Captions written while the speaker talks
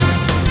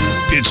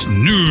It's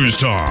news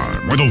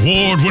time with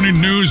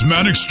award-winning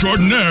newsman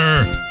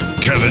extraordinaire,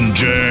 Kevin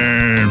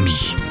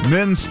James.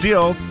 Men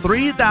steal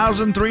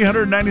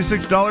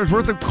 $3,396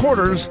 worth of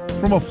quarters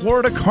from a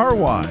Florida car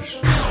wash.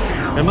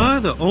 Am I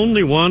the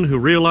only one who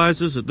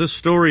realizes that this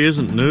story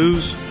isn't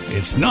news?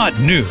 It's not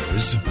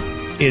news.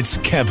 It's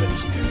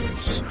Kevin's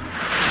news.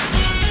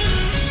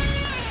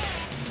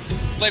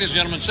 Ladies and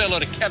gentlemen, say hello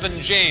to Kevin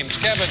James.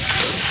 Kevin.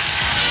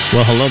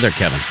 Well, hello there,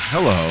 Kevin.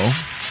 Hello.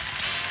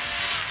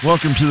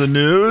 Welcome to the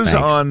news.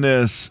 Thanks. On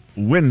this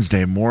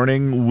Wednesday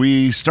morning.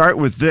 We start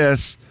with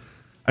this.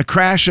 A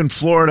crash in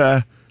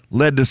Florida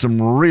led to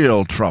some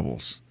real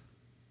troubles.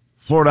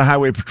 Florida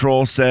Highway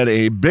Patrol said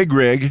a big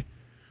rig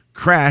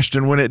crashed,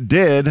 and when it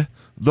did,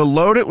 the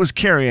load it was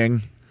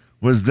carrying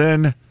was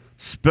then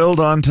spilled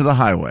onto the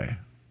highway.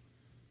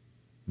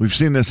 We've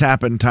seen this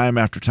happen time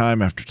after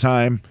time after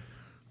time.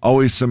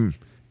 Always some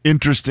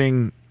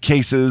interesting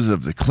cases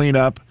of the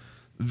cleanup.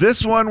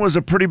 This one was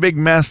a pretty big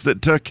mess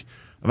that took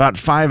about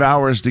 5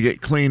 hours to get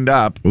cleaned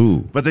up. Ooh.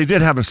 But they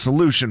did have a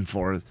solution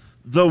for it.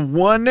 The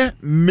 1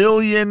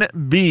 million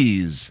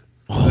bees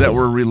that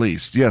were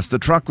released. Yes, the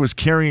truck was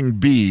carrying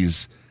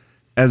bees.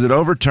 As it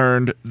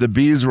overturned, the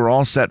bees were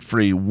all set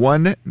free.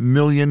 1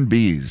 million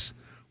bees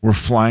were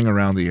flying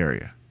around the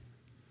area.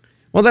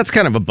 Well, that's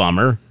kind of a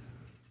bummer.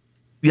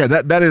 Yeah,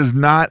 that is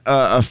not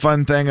a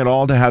fun thing at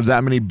all to have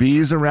that many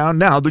bees around.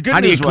 Now, the good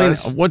How do you news clean?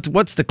 was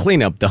What's the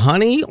cleanup? The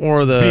honey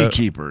or the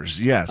beekeepers.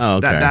 Yes, Oh,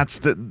 okay. that's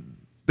the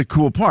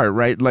cool part,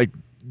 right? Like,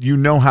 you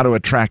know how to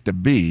attract a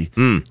bee.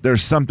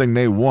 There's something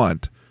they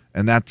want,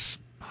 and that's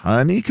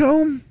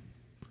honeycomb.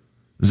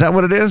 Is that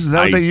what it is? Is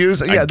that what they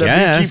use? I Yeah, the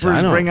guess.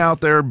 beekeepers bring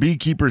out their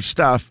beekeeper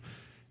stuff,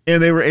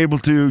 and they were able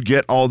to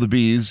get all the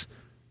bees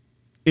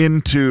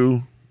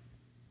into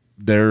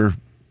their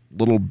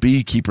little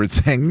beekeeper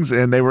things,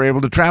 and they were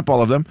able to trap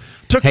all of them.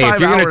 Took 5 hours. Hey, if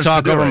you're going to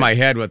talk do over it. my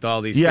head with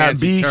all these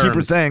fancy beekeeper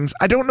terms, things.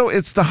 I don't know.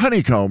 It's the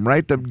honeycomb,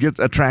 right? That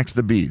attracts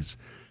the bees,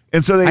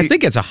 and so I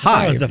think it's a That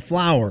hive. was the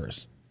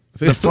flowers.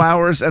 the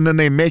flowers, and then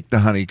they make the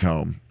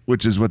honeycomb,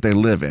 which is what they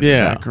live in. Is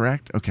Yeah. that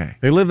correct? Okay.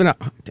 They live in a.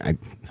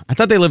 I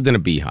thought they lived in a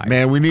beehive.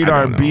 Man, we need I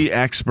our don't know. bee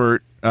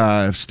expert.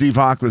 If Steve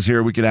Hawk was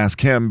here, we could ask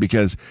him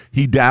because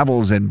he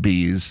dabbles in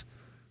bees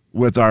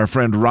with our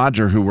friend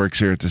Roger, who works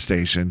here at the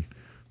station.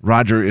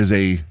 Roger is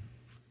a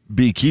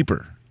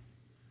beekeeper,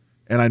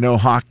 and I know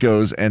Hawk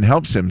goes and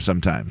helps him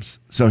sometimes,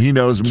 so he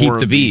knows Keep more.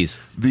 the of bees.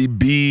 the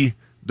bee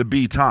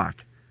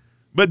talk.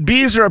 But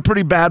bees are a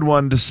pretty bad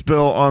one to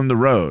spill on the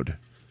road,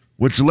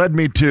 which led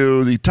me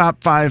to the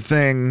top 5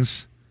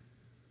 things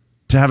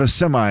to have a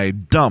semi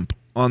dump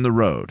on the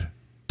road.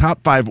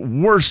 Top 5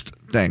 worst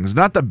things,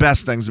 not the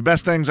best things. The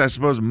best things, I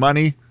suppose,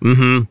 money,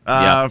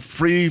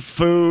 free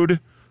food.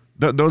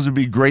 Those would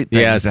be great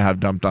things Yes. to have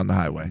dumped on the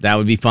highway. That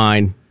would be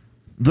fine.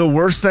 The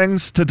worst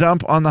things to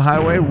dump on the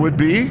highway would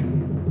be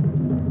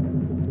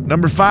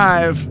number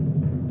 5,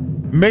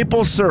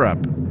 maple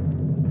syrup.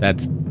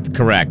 That's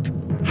correct.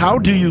 How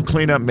do you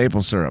clean up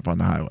maple syrup on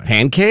the highway?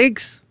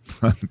 Pancakes?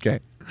 Okay,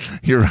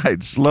 you're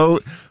right.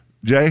 Slowly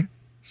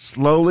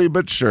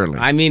but surely.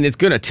 I mean, it's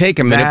going to take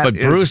a minute, That but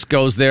is- Bruce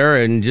goes there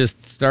and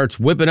just starts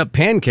whipping up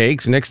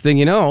pancakes. Next thing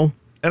you know,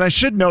 And I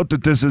should note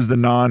that this is the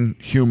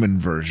non-human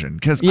version,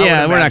 because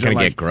Yeah, we're not gonna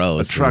get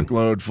gross. A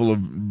truckload full of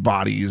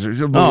bodies, or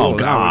Oh, that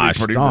gosh,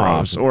 would be pretty stop.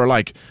 gross. Or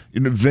like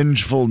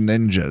vengeful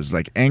ninjas,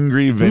 like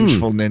angry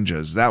vengeful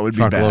ninjas. That would be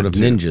bad. Truckload of too.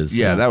 ninjas,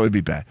 Yeah, yeah. that would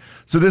be bad.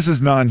 So this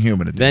is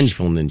non-human edition.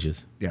 vengeful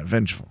ninjas. Yeah,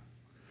 vengeful.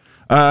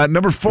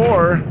 Number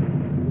 4,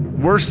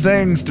 worst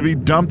things to be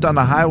dumped on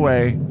the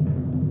highway: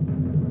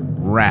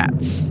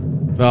 rats.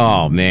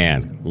 Oh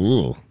man,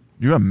 ooh.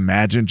 You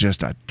imagine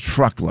just a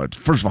truckload.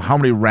 First of all, how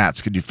many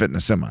rats could you fit in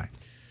a semi?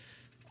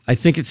 I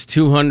think it's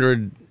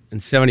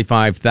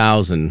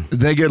 275,000.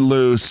 They get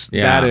loose.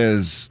 Yeah. That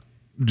is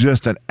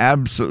just an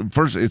absolute.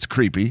 First, it's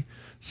creepy.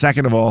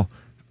 Second of all,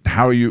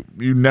 how are you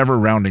never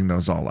rounding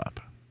those all up?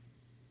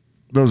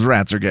 Those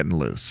rats are getting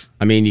loose.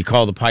 I mean, you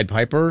call the Pied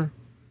Piper.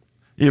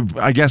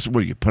 I guess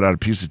what you put out a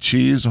piece of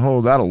cheese.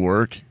 Oh, that'll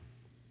work.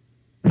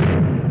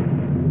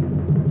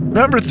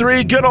 Number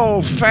 3, good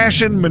old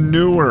fashioned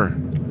manure.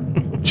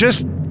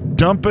 Just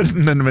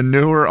dumping the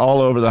manure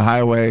all over the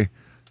highway.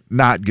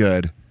 Not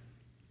good.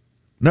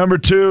 Number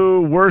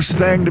 2, worst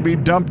thing to be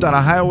dumped on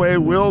a highway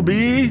will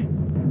be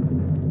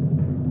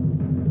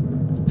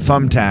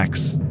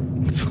thumbtacks.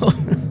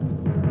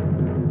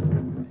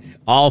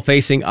 All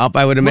facing up,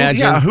 I would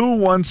imagine. Yeah, who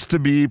wants to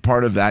be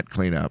part of that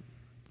cleanup?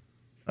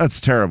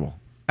 That's terrible.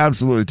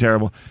 Absolutely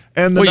terrible.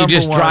 And the Well, you number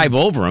just 1 drive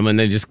over them and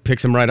they just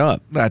picks them right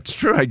up. That's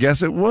true. I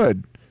guess it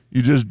would.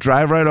 You just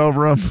drive right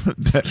over them.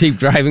 Keep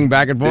driving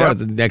back and forth. Yep.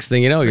 The next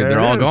thing you know, There they're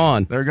it all is.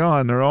 gone. They're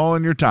gone. They're all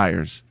in your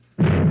tires.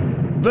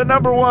 The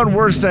number 1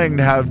 worst thing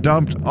to have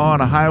dumped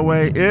on a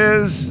highway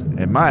is,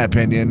 in my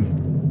opinion,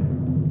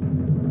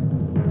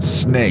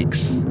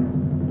 snakes.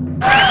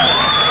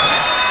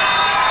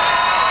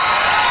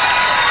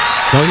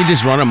 Don't you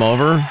just run them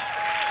over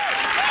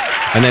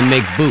and then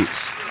make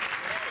boots?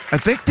 I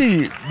think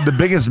the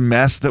biggest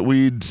mess that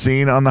we'd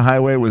seen on the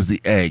highway was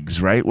the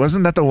eggs, right?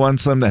 Wasn't that the one,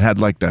 Slim, that had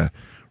like the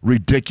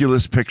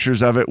ridiculous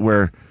pictures of it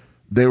where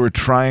they were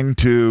trying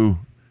to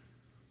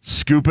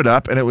scoop it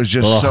up, and it was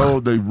just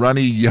the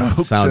runny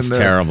yolks. Sounds and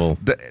terrible.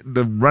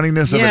 The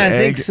runniness of an I egg.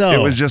 think so.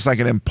 It was just like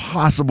an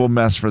impossible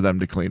mess for them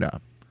to clean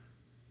up.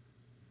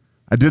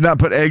 I did not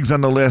put eggs on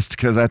the list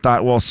because I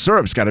thought, well,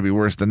 syrup's got to be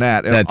worse than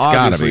that. And That's gotta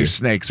obviously be.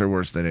 snakes are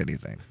worse than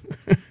anything.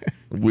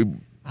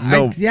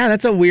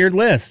 That's a weird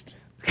list.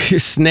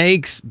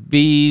 Snakes,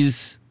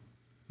 bees.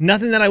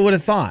 Nothing that I would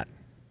have thought.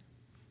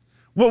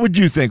 What would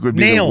you think would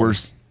be Nails. the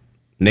worst?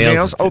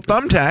 Nails. Oh,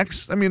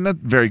 thumbtacks. I mean, that's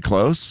very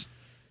close.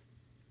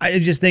 I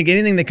just think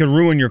anything that could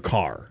ruin your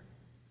car.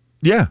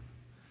 Yeah.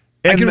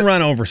 I And can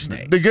run over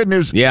snakes. The good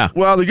news, Yeah.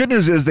 Well, the good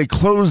news is they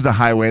closed the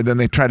highway, then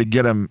they try to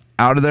get them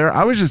out of there.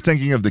 I was just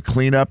thinking of the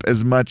cleanup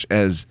as much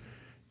as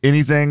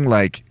anything.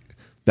 Like,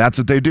 that's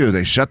what they do.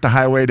 They shut the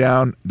highway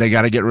down. They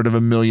got to get rid of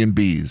 1 million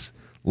bees.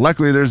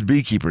 Luckily, there's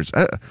beekeepers.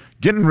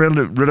 Getting rid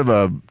of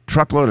a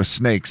truckload of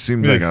snakes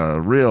seems like a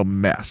real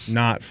mess.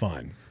 Not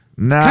fun.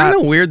 Kind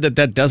of weird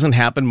that doesn't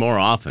happen more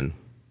often.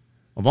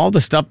 Of all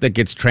the stuff that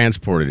gets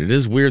transported, it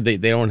is weird they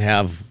don't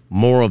have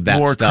more of that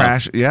More stuff.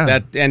 crash, yeah.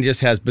 And just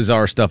has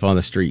bizarre stuff on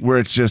the street. where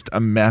it's just a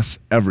mess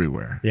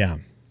everywhere. Yeah.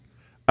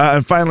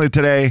 And finally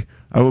today,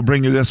 I will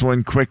bring you this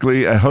one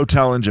quickly. A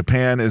hotel in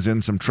Japan is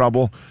in some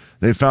trouble.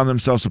 They found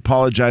themselves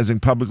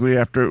apologizing publicly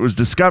after it was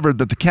discovered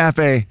that the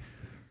cafe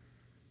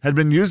had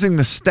been using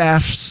the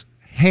staff's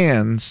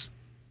hands,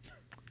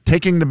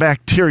 taking the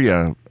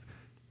bacteria,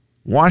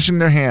 washing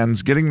their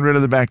hands, getting rid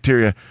of the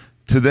bacteria,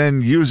 to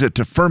then use it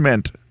to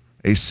ferment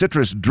a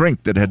citrus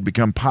drink that had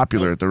become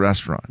popular at the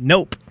restaurant.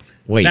 Nope.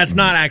 Wait. That's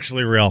not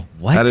actually real.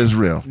 What? That is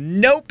real.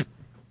 Nope.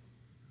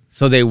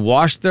 So they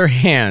washed their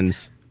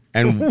hands,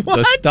 and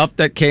the stuff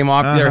that came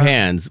off their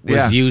hands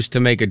was used to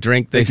make a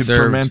drink they could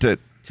served ferment it.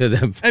 to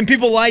them. And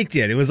people liked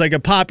it. It was like a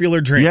popular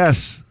drink.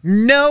 Yes.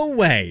 No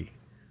way.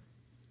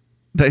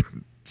 They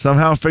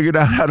somehow figured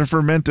out how to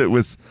ferment it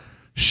with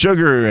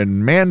sugar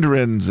and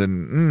mandarins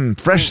and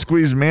fresh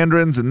squeezed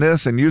mandarins and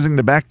this, and using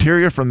the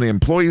bacteria from the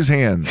employees'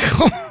 hands.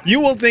 You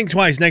will think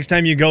twice next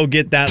time you go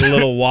get that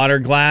little water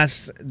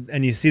glass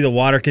and you see the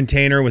water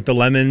container with the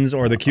lemons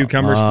or the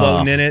cucumbers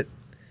floating in it.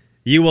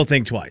 You will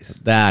think twice.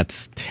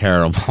 That's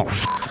terrible.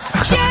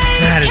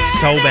 That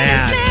is so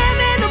bad.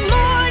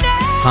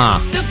 Huh.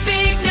 The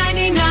big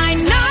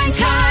 99.9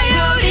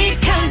 Coyote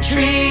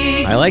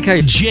Country. I like how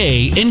you...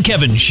 Jay and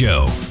Kevin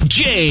Show.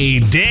 Jay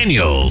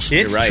Daniels.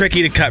 It's right.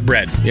 tricky to cut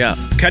bread. Yeah.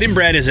 Cutting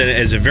bread is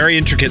a very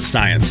intricate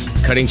science.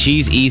 Cutting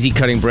cheese, easy.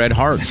 Cutting bread,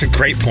 hard. That's a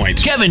great point.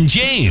 Kevin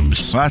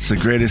James. Well, that's the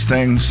greatest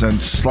thing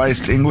since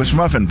sliced English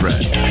muffin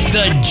bread.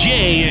 The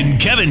Jay and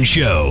Kevin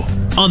Show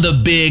on the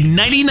big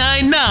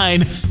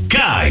 99.9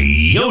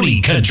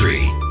 Coyote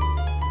Country.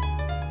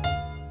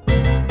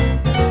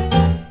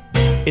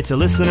 It's a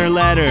listener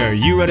letter.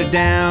 You wrote it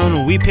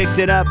down. We picked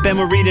it up and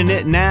we're reading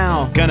it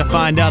now. Gonna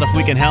find out if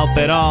we can help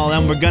at all.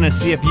 And we're gonna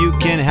see if you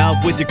can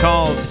help with your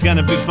calls. It's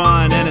gonna be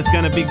fun and it's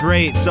gonna be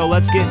great. So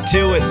let's get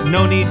to it.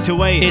 No need to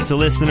wait. It's a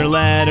listener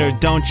letter,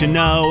 don't you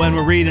know? And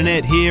we're reading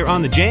it here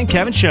on the Jay and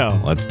Kevin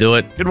Show. Let's do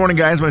it. Good morning,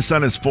 guys. My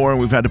son is 4,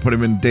 and we've had to put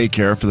him in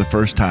daycare for the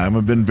first time.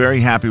 I've been very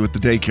happy with the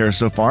daycare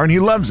so far, and he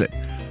loves it.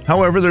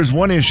 However, there's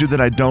one issue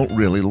that I don't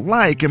really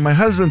like, and my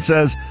husband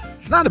says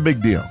it's not a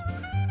big deal.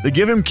 They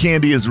give him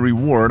candy as a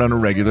reward on a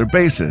regular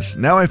basis.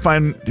 Now I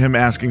find him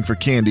asking for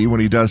candy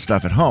when he does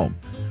stuff at home.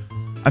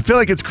 I feel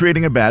like it's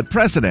creating a bad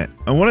precedent.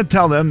 I want to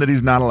tell them that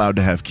he's not allowed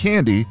to have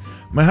candy.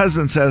 My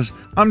husband says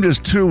I'm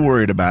just too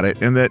worried about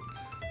it and that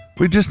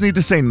we just need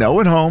to say no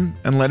at home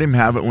and let him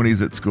have it when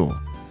he's at school.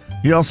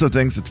 He also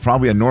thinks it's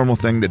probably a normal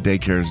thing that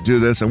daycares do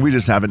this, and we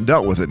just haven't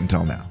dealt with it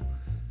until now.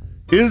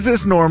 Is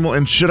this normal,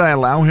 and should I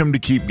allow him to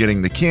keep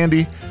getting the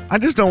candy? I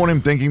just don't want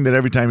him thinking that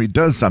every time he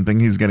does something,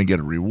 he's going to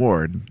get a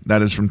reward.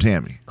 That is from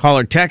Tammy. Call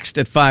or text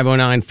at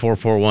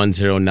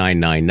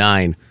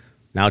 509-441-0999.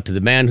 Now to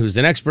the man who's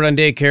an expert on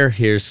daycare,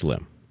 here's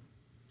Slim.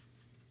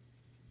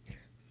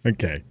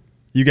 Okay.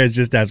 You guys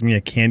just asked me a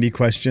candy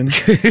question.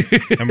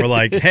 And we're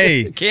like,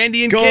 hey,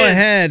 Candy and go kids.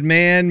 ahead,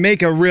 man.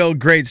 Make a real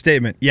great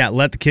statement. Yeah,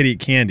 let the kid eat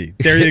candy.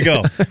 There you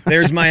go.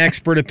 There's my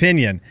expert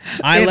opinion.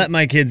 I let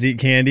my kids eat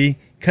candy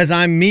because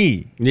I'm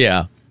me.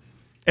 Yeah.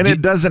 And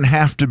it doesn't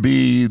have to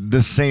be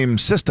the same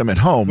system at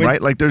home, When-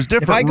 right? Like there's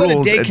different If I go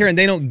rules. to daycare and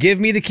they don't give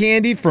me the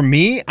candy for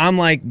me, I'm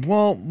like,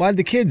 well, why'd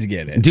the kids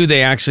get it? Do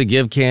they actually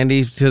give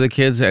candy to the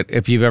kids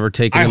if you've ever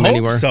taken I them hope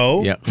anywhere?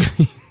 so. Yeah.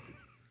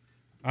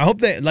 I hope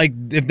they, like,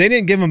 if they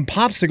didn't give them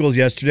popsicles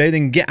yesterday,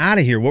 then get out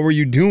of here. What were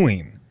you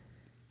doing?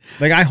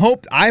 Like,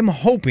 I'm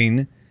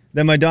hoping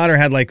that my daughter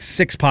had like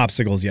 6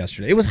 popsicles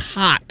yesterday. It was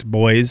hot,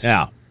 boys.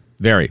 Yeah.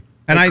 Very.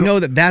 And I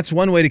know that that's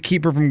one way to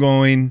keep her from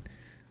going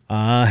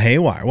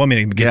haywire. Well, I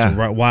mean, it gets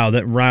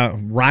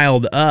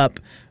riled up,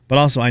 but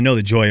also I know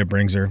the joy it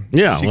brings her.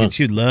 Yeah,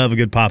 She'd love a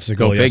good popsicle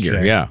Go figure.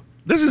 yesterday. Yeah.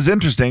 This is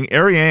interesting.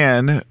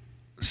 Ariane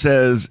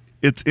says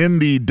it's in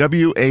the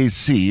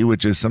WAC,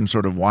 which is some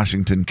sort of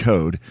Washington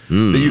code,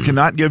 that you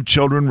cannot give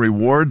children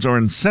rewards or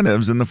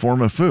incentives in the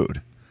form of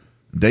food.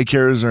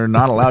 Daycares are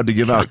not allowed to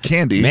give out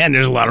candy. Man,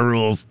 there's a lot of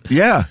rules.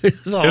 Yeah.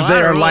 If a lot they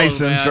of are rules,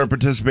 licensed man. or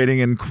participating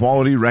in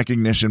quality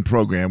recognition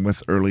program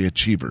with early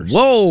achievers.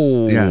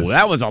 Whoa, Yes.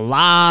 that was a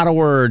lot of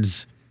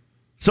words.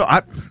 So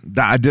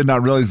I did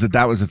not realize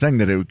that was a thing,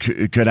 that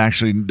it could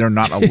actually, they're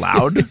not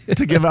allowed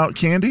to give out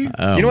candy.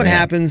 Oh, You know what man.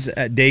 happens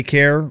at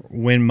daycare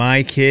when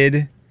my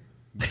kid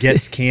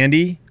gets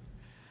candy?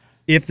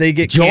 If they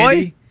get Joy?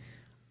 candy,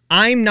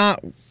 I'm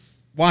not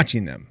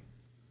watching them.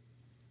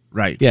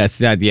 Right. Yes,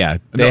 they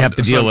have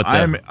to deal with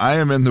them. I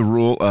am in the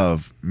rule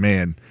of,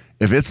 man,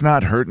 if it's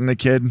not hurting the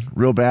kid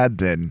real bad,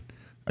 then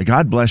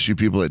God bless you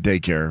people at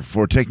daycare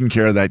for taking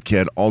care of that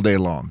kid all day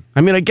long.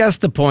 I mean, I guess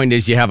the point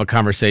is you have a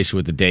conversation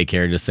with the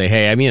daycare. Just say,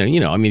 hey, I mean,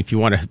 if you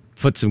want to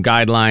put some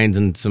guidelines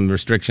and some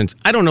restrictions,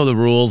 I don't know the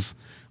rules.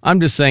 I'm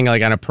just saying,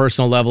 like, on a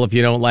personal level, if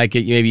you don't like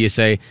it, maybe you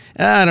say,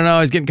 I don't know, I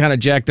was getting kind of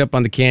jacked up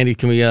on the candy.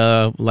 Can we,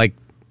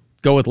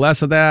 go with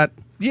less of that?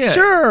 Yeah.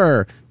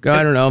 Sure.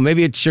 I don't know.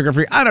 Maybe it's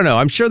sugar-free. I don't know.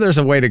 I'm sure there's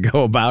a way to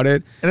go about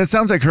it. And it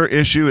sounds like her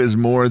issue is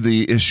more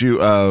the issue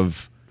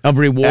of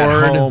reward.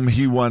 At home,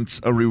 he wants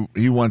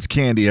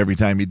candy every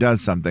time he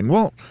does something.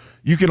 Well,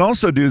 you can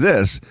also do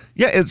this.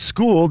 Yeah, at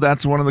school,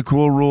 that's one of the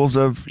cool rules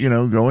of,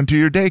 going to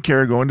your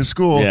daycare, going to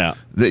school. Yeah.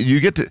 That you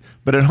get to,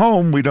 but at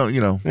home, we don't,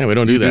 Yeah, we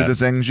don't do you that. do the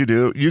things you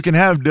do. You can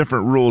have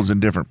different rules in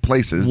different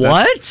places.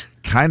 What? That's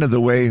kind of the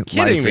way life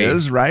Kidding me.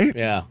 is, right?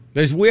 Yeah.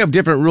 We have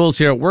different rules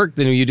here at work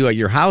than you do at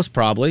your house,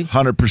 probably.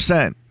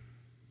 100%.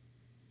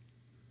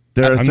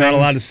 There are I'm not things-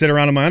 allowed to sit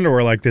around in my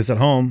underwear like this at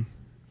home.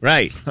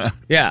 Right.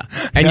 Yeah.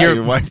 And Yeah,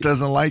 your wife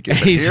doesn't like it.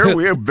 But here,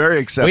 we are very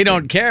accepting. We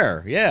don't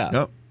care. Yeah.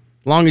 Nope.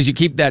 As long as you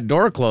keep that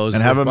door closed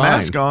And have we're a fine.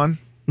 mask on.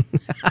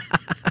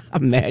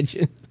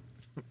 Imagine.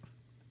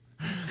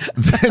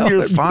 Then you're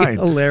would be fine.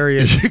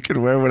 hilarious. You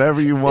can wear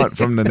whatever you want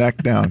from the neck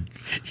down.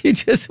 You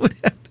just would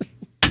have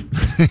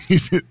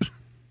to.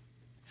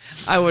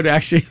 I would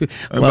actually.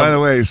 And by the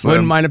way, Slim,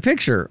 wouldn't mind a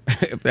picture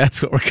if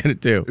that's what we're going to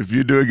do. if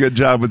you do a good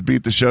job with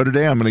Beat the Show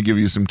today, I'm going to give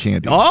you some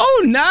candy.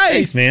 Oh, nice.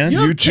 Thanks, man.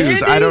 have you choose.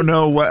 candy? I don't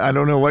know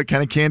what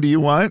kind of candy you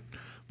want,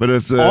 but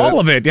if the All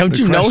of it. Don't the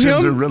you know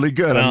questions him? are really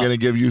good, I'm Well, going to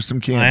give you some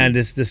candy. I had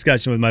this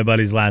discussion with my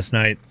buddies last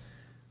night.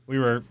 We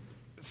were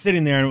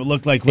sitting there and it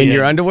looked like we In had-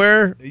 your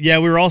underwear? Yeah,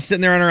 we were all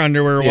sitting there in our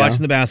underwear Yeah.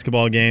 watching the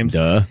basketball games.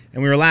 Duh.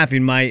 And we were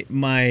laughing. My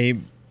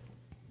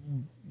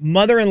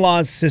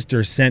mother-in-law's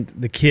sister sent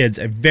the kids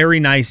a very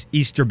nice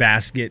Easter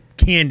basket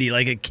candy,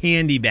 like a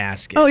candy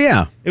basket. Oh,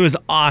 yeah. It was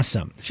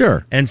awesome.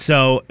 Sure. And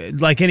so,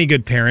 like any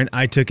good parent,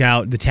 I took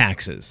out the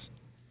taxes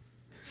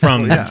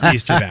from the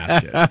Easter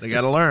basket. They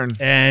got to learn.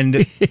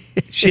 And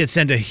she had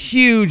sent a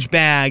huge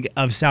bag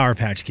of Sour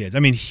Patch Kids. I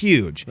mean,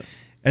 huge.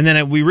 And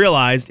then we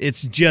realized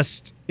it's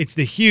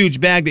the huge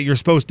bag that you're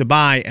supposed to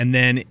buy. And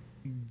then,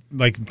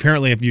 like,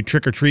 apparently if you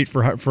trick or treat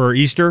for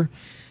Easter,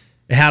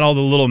 it had all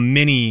the little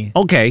mini.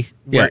 Okay.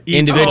 Yeah. Where each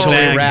Individually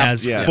bag wrapped.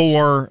 has yes.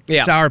 4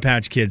 Yeah. Sour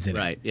Patch Kids in it.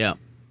 Right. Yeah.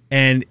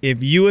 And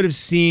if you would have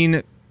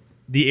seen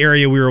the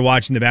area we were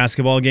watching the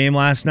basketball game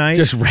last night,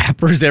 Just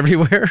wrappers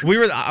everywhere.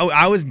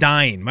 I was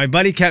dying. My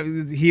buddy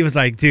he was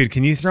like, dude,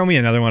 can you throw me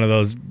another one of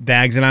those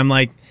bags? And I'm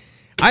like,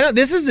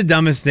 this is the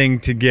dumbest thing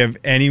to give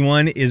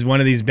anyone is one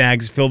of these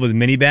bags filled with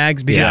mini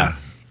bags because Yeah.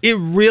 it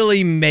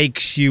really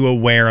makes you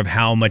aware of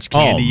how much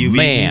candy Oh, you've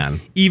man.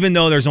 eaten. Even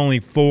though there's only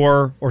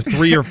 4 or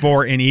 3 or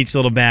 4 in each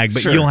little bag,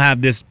 but Sure. you'll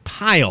have this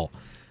pile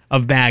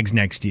of bags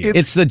next to you.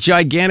 It's the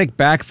gigantic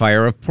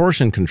backfire of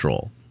portion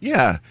control.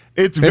 Yeah.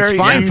 It's It's very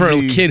fine for a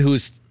easy. kid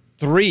who's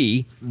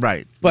 3,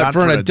 Right. but Not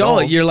for an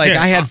adult, you're like, Here,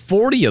 I had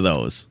 40 of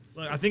those.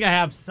 Look, I think I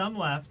have some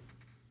left.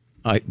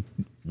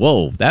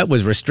 Whoa, that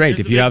was restraint.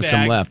 Here's If the you big have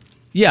some bag. left.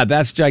 Yeah,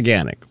 that's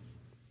gigantic.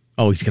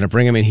 Oh, he's going to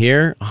bring them in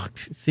here? Oh,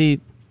 see,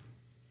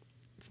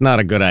 it's not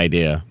a good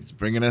idea. He's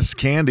bringing us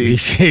candy.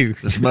 Wait,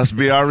 This must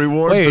be our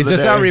reward. for is the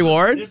this day. our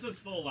reward? This was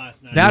full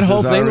last night. That This whole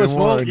is our thing was full?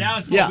 reward. Yeah, it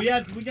was full. Yeah. We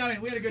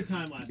had a good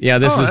time last night. Yeah,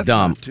 this Oh, is that's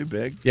dumb. not too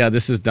big. Yeah,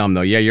 this is dumb,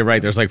 though. Yeah, you're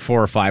right. There's like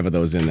 4 or 5 of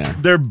those in there.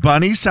 They're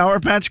bunny Sour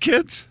Patch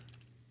Kids?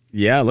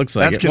 Yeah, it looks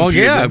like That's it. Well,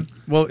 yeah. confusing.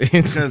 Well,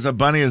 it's, Because a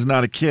bunny is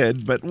not a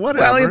kid, but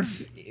whatever.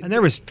 And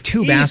there was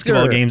 2 Easter.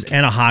 basketball games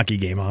and a hockey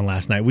game on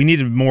last night. We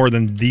needed more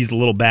than these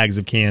little bags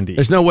of candy.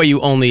 there's no way you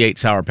only ate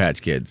Sour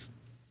Patch Kids.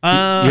 You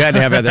had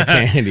to have other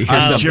candy. or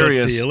I'm something.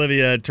 curious. Let's see,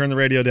 Olivia, turn the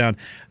radio down.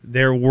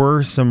 There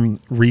were some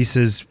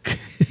Reese's,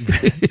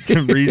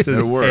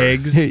 There were.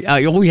 eggs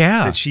Oh,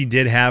 yeah. that she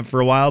did have for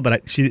a while,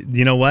 but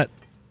you know what?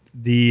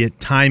 The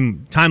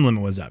time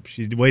limit was up.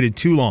 She waited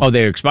too long. Oh,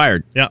 they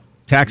expired. yeah.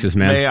 Taxes,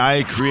 man. May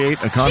I create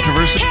a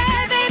controversy?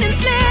 Kevin and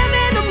Slim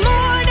in the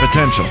morning.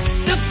 Potential.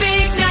 The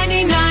big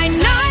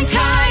 99.9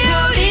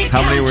 Coyote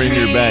How many were in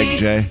your Country. bag,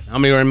 Jay? How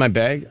many were in my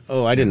bag?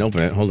 Oh, I didn't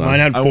open it. Hold on. Mine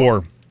had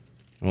 4.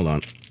 Hold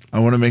on. I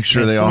want to make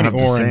sure they So all many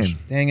have orange. the same.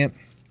 Dang it.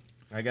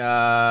 I've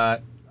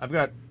got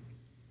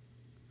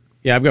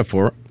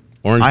 4.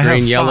 Orange, I have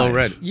green, yellow, 5.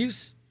 red.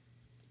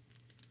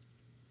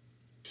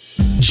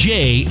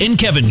 Jay and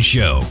Kevin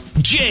Show.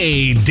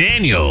 Jay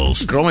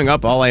Daniels. Growing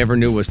up, all I ever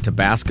knew was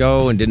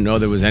Tabasco and didn't know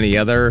there was any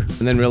other.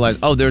 And then realized,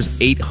 oh, there's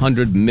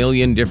 800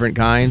 million different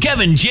kinds.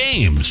 Kevin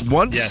James.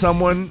 Once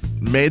someone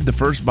made the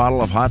first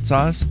bottle of hot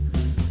sauce,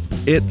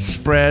 it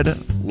spread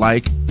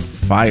like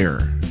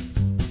fire.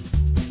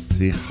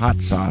 See,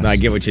 hot sauce. I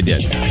get what you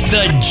did.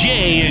 The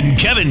Jay and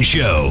Kevin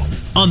Show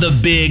on the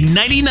Big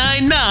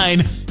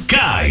 99.9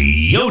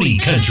 Coyote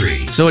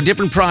Country. So a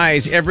different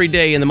prize every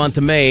day in the month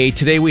of May.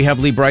 Today we have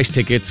Lee Bryce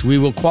tickets. We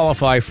will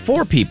qualify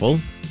 4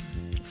 people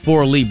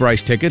for Lee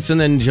Bryce tickets,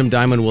 and then Jim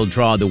Diamond will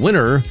draw the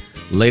winner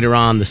later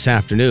on this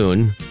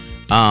afternoon.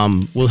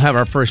 We'll have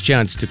our first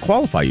chance to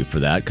qualify you for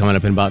that coming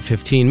up in about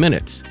 15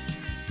 minutes.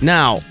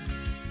 Now,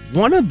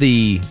 one of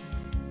the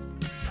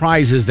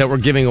prizes that we're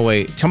giving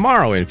away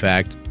tomorrow, in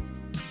fact,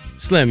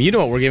 Slim, you know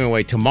what we're giving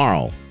away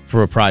tomorrow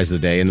for a prize of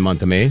the day in the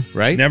month of May,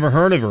 right? Never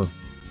heard of her.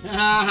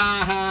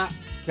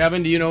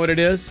 Kevin, do you know what it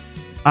is?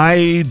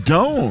 I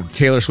don't.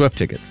 Taylor Swift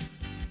tickets.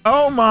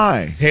 Oh,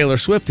 my. Taylor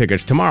Swift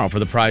tickets tomorrow for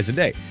the prize of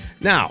the day.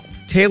 Now,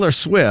 Taylor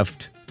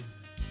Swift,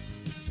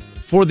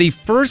 for the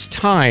first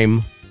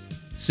time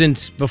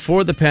since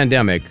before the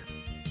pandemic,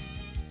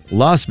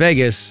 Las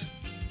Vegas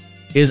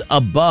is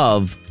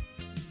above.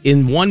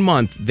 In 1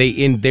 month,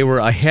 they were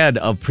ahead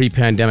of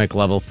pre-pandemic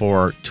level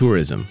for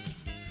tourism.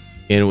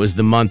 And it was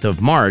the month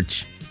of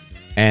March,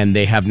 and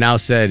they have now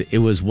said it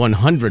was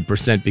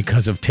 100%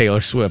 because of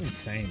Taylor Swift.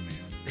 Insane, man.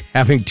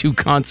 Having 2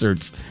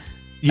 concerts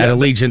at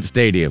Allegiant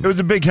Stadium. It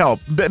was a big help.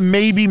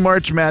 Maybe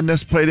March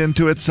Madness played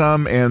into it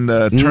some, and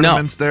the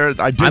tournaments there.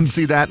 I did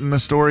see that in the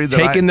story.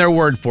 Taking their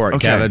word for it,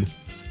 okay. Kevin.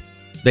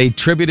 They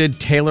attributed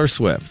Taylor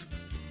Swift.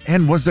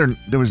 And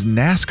there was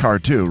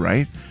NASCAR too,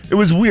 right? It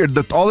was weird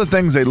that all the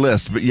things they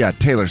list, but yeah,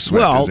 Taylor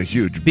Swift is a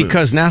huge boost.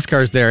 Because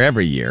NASCAR's there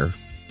every year.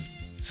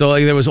 So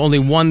there was only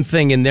one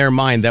thing in their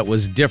mind that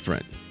was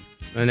different,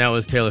 and that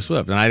was Taylor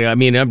Swift. And I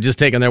mean, I'm just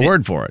taking their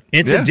word for it.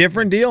 It's a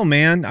different deal,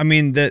 man. I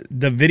mean, the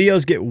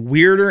videos get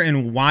weirder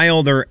and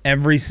wilder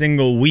every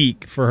single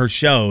week for her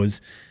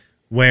shows,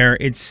 where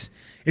it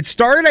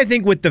started, I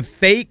think, with the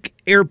fake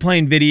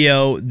airplane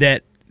video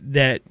that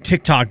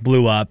TikTok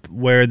blew up,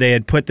 where they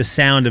had put the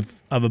sound of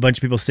a bunch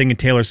of people singing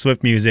Taylor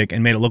Swift music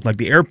and made it look like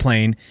the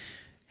airplane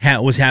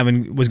was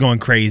going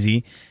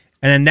crazy.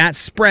 And then that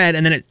spread,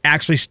 and then it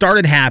actually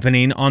started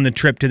happening on the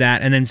trip to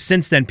that. And then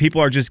since then, people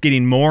are just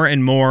getting more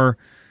and more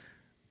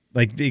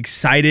like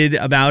excited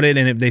about it,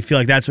 and if they feel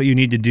like that's what you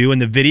need to do.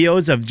 And the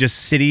videos of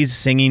just cities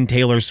singing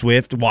Taylor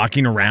Swift,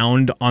 walking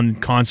around on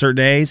concert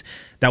days.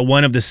 That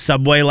one of the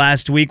subway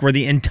last week, where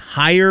the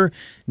entire,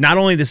 not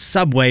only the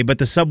subway, but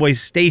the subway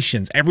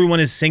stations, everyone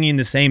is singing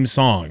the same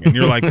song, and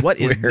you're like, "What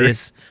is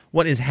this?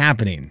 What is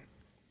happening?"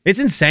 It's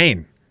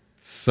insane.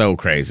 So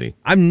crazy.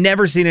 I've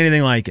never seen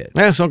anything like it.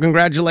 Yeah, so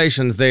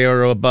congratulations. They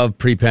are above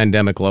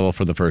pre-pandemic level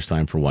for the first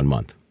time for 1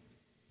 month.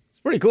 It's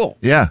pretty cool.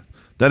 Yeah,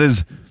 that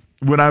is,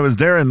 when I was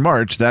there in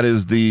March, that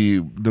is the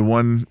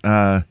one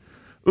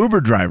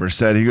Uber driver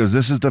said. He goes,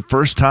 "This is the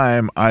first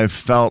time I've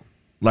felt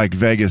like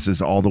Vegas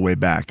is all the way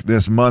back.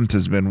 This month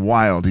has been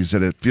wild." He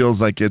said it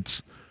feels like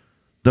it's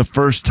the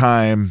first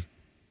time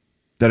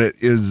that it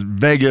is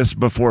Vegas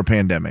before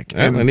pandemic.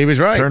 Yeah, and he was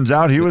right. Turns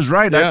out he was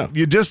right. Yeah.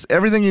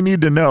 Everything you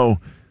need to know,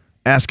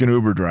 ask an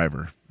Uber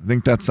driver. I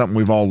think that's something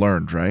we've all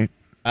learned, right?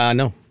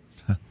 No.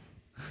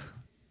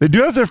 They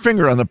do have their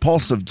finger on the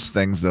pulse of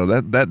things, though.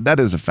 That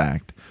is a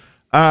fact.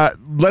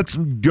 Let's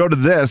go to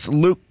this.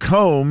 Luke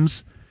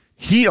Combs,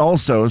 he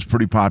also is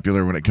pretty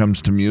popular when it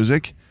comes to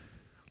music.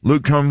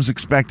 Luke Combs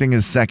expecting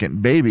his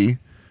second baby.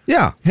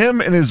 Yeah.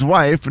 Him and his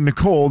wife,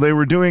 Nicole, they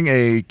were doing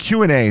a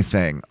Q&A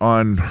thing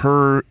on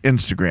her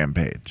Instagram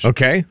page.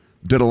 Okay.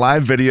 Did a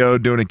live video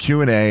doing a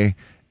Q&A,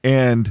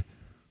 and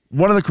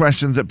one of the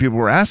questions that people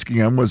were asking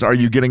him was, "Are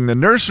you getting the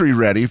nursery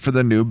ready for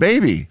the new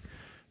baby?"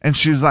 And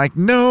she's like,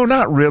 "No,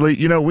 not really.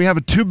 You know, we have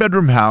a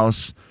 2-bedroom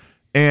house,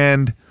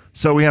 and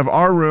so we have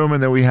our room,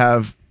 and then we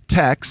have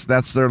Tex,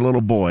 that's their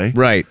little boy.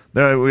 Right.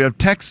 We have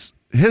Tex,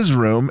 his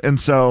room, and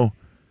so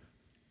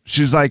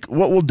she's like,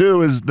 what we'll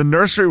do is the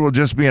nursery will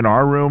just be in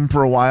our room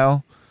for a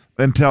while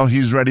until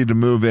he's ready to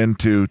move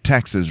into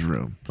Tex's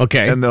room.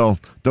 Okay. And they'll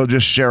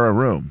just share a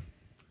room."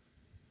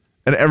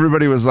 And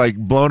everybody was like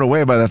blown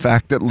away by the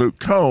fact that Luke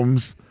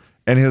Combs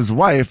and his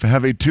wife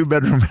have a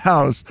 2-bedroom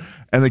house,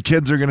 and the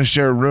kids are going to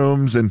share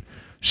rooms. And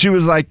she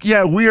was like,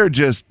 "Yeah, we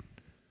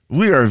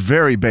are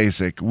very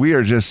basic. We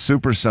are just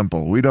super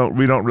simple. We don't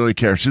really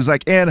care." She's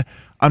like, "And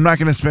I'm not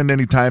going to spend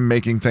any time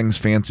making things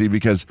fancy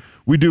because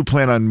we do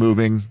plan on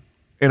moving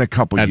in a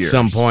couple years." At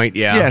some point,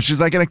 yeah. Yeah,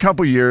 she's like, "In a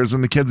couple years,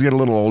 when the kids get a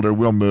little older,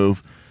 we'll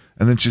move."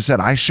 And then she said,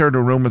 "I shared a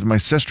room with my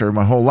sister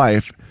my whole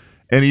life,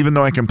 and even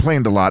though I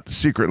complained a lot,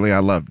 secretly I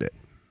loved it."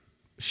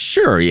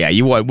 Sure, yeah.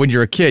 When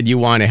you're a kid, you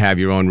want to have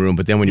your own room,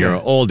 but then when you're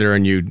older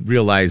and you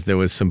realize there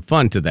was some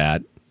fun to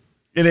that,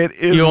 and it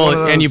is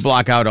and you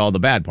block out all the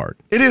bad part.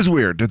 It is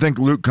weird to think,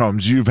 Luke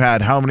Combs, you've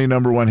had how many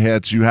 #1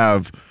 hits? You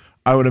have,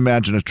 I would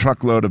imagine, a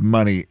truckload of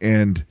money,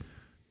 and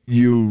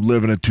you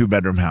live in a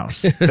 2-bedroom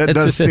house. That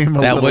does seem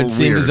a little weird. That would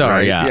seem bizarre,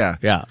 right?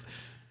 Yeah.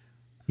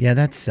 Yeah,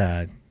 that's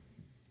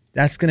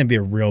going to be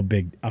a real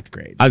big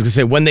upgrade. I was going to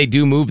say, when they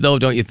do move, though,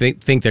 don't you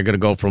think they're going to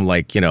go from,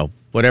 like, you know,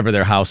 whatever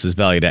their house is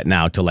valued at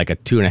now to like a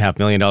 $2.5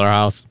 million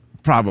house?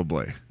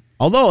 Probably.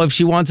 Although if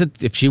she wants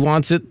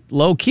it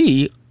low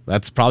key,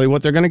 that's probably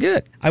what they're going to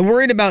get. I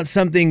worried about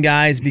something,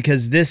 guys,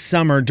 because this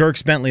summer,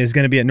 Dierks Bentley is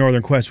going to be at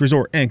Northern Quest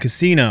Resort and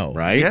Casino.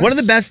 Right. Yes. One of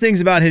the best things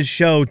about his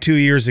show 2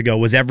 years ago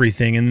was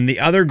everything. And the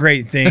other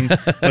great thing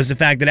was the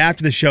fact that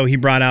after the show, he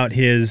brought out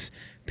his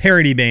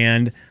parody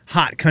band,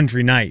 Hot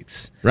Country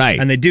Nights. Right.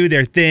 And they do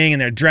their thing,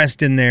 and they're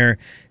dressed in their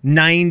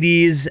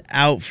 90s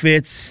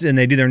outfits, and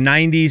they do their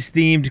 90s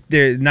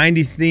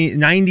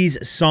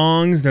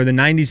songs. They're the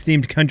 90s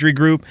themed country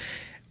group.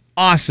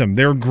 Awesome.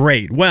 They're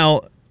great.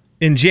 Well,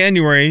 in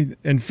January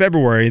and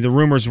February, the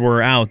rumors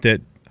were out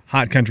that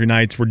Hot Country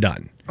Nights were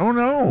done. Oh,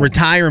 no.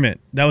 Retirement.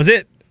 That was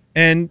it.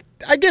 And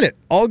I get it.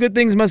 All good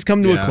things must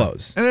come to a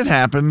close. And it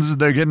happens.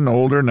 They're getting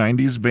older,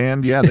 90s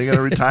band. Yeah, they got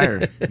to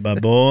retire.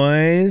 But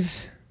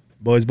boys,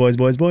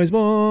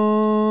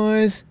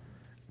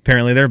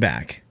 apparently they're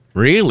back.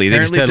 Really? They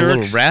just had a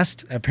little Dierks-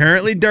 rest?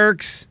 Apparently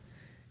Dierks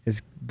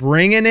is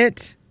bringing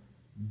it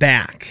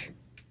back.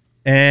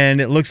 And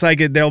it looks like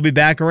they'll be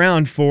back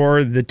around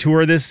for the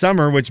tour this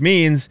summer, which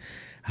means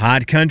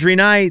Hot Country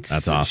Nights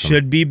That's awesome.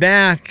 should be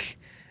back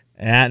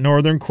at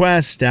Northern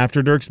Quest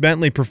after Dierks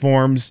Bentley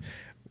performs.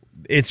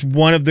 It's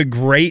one of the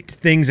great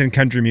things in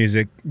country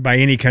music by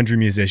any country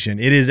musician.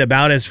 It is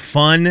about as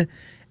fun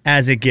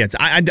as it gets.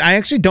 I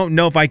actually don't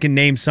know if I can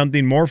name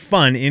something more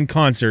fun in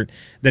concert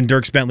than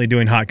Dierks Bentley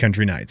doing Hot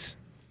Country Nights.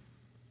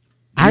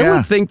 I Yeah.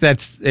 would think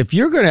that's if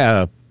you're going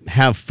to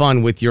have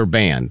fun with your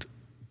band,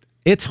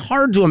 it's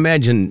hard to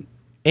imagine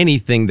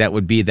anything that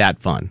would be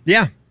that fun.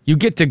 Yeah. You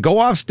get to go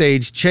off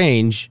stage,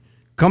 change,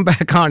 come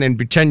back on, and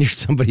pretend you're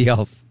somebody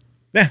else.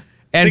 Yeah.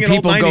 And Singing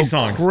old people 90s go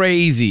songs.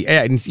 crazy.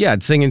 And yeah,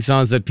 singing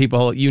songs that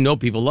people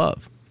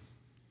love.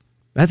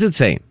 That's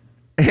insane.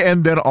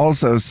 And then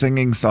also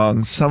singing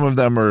songs. Some of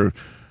them are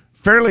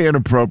fairly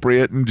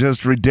inappropriate and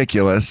just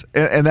ridiculous.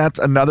 And that's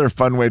another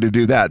fun way to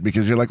do that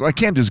because you're like, well, I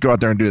can't just go out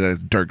there and do that as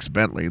Dierks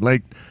Bentley.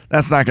 Like,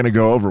 that's not going to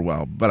go over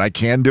well. But I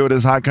can do it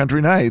as Hot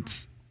Country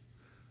Nights.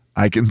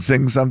 I can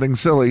sing something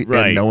silly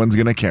and no one's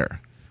going to care.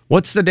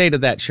 What's the date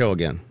of that show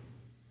again?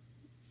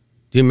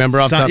 Do you remember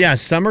off top? Yeah,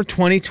 summer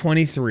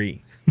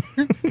 2023.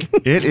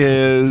 It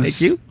is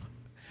Thank you.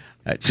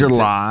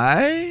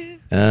 July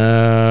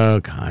Oh,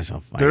 gosh, I'll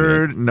find it.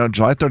 3rd. No,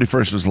 July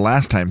 31st was the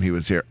last time he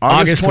was here.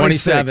 August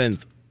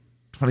 26th.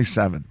 27th.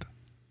 27th.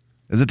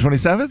 Is it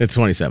 27th? It's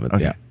 27th,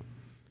 Okay. yeah.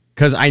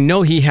 Because I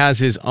know he has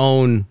his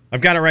own.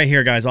 I've got it right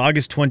here, guys.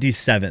 August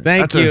 27th.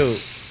 Thank That's you. a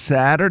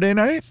Saturday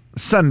night?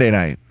 Sunday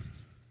night.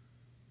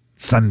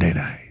 Sunday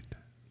night.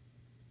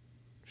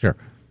 Sure.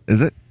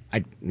 Is it?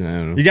 I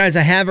no. You guys,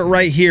 I have it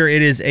right here.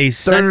 It is a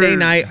Sunday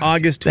night,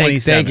 August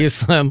 27th. Thank you,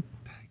 Slim.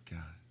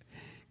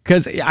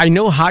 Because I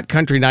know Hot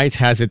Country Nights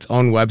has its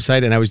own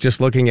website, and I was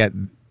just looking at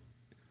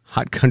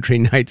Hot Country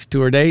Nights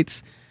tour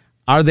dates.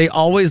 Are they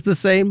always the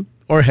same?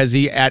 Or has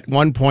he at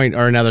one point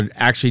or another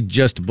actually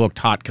just booked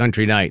Hot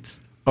Country Nights?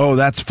 Oh,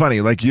 that's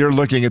funny. Like you're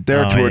looking at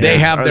their tour dates. They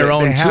have their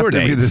own they have tour to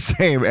be dates. the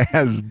same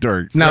as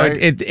Dierks. No,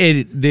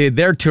 right?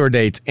 their tour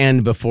dates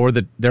end before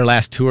their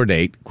last tour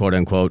date, quote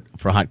unquote,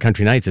 for Hot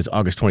Country Nights is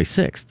August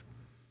 26th.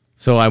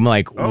 So I'm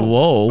like,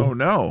 whoa. Oh,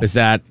 no. Is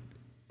that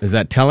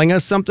telling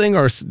us something?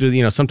 Or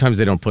do sometimes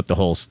they don't put the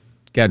whole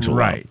schedule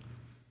Right. out.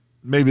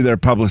 Maybe their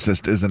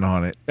publicist isn't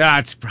on it.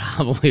 That's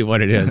probably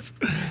what it is.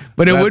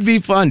 But it would be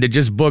fun to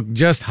just book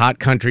just Hot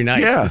Country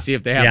Nights to see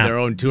if they have their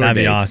own tour that'd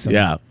be dates. awesome.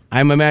 Yeah.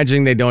 I'm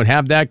imagining they don't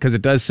have that because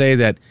it does say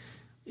that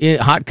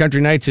Hot Country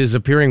Nights is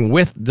appearing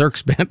with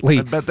Dierks Bentley.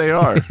 I bet they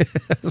are.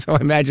 So I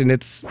imagine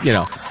it's, Those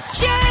not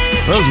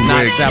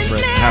wigs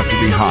separate. have to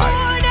be hot.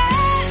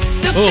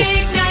 The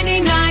big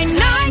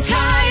 99.9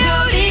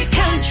 Coyote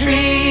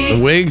Country.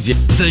 the wigs. Yeah.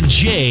 The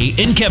Jay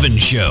and Kevin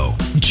Show.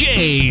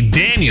 Jay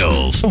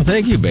Daniels. Oh,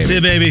 thank you, baby. See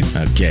you, baby.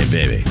 Okay,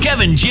 baby.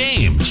 Kevin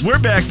James. We're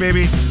back,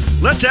 baby.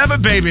 Let's have a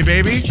baby,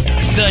 baby.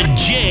 The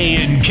Jay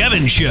and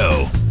Kevin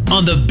Show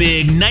on the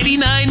Big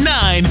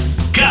 99.9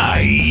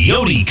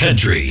 Coyote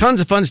Country. Tons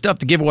of fun stuff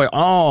to give away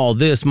all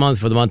this month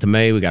for the month of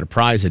May. We got a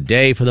prize a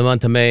day for the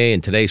month of May,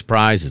 and today's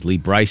prize is Lee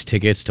Bryce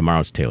tickets.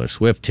 Tomorrow's Taylor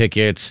Swift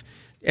tickets.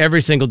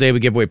 Every single day we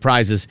give away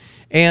prizes.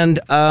 And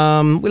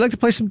we like to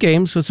play some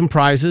games with some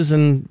prizes,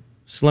 and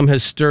Slim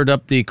has stirred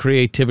up the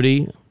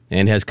creativity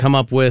and has come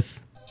up with...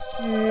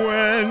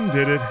 When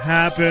did it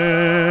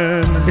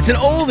happen? It's an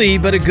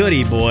oldie but a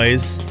goodie,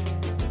 boys.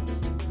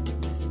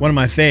 One of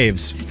my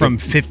faves from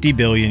 50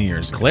 billion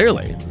years ago.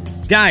 Clearly.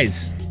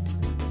 Guys,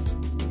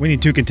 we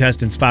need two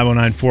contestants,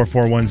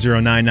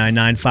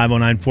 509-441-0999,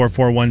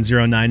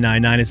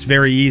 509-441-0999. It's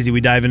very easy.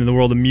 We dive into the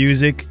world of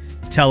music,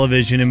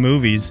 television, and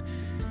movies.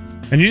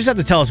 And you just have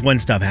to tell us when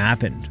stuff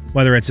happened.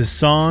 Whether it's a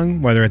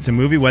song, whether it's a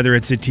movie, whether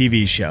it's a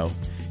TV show.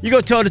 You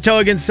go toe-to-toe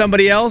against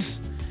somebody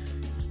else.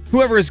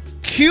 Whoever is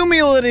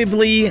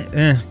cumulatively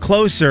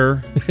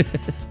closer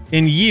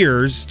in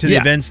years to the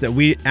events that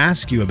we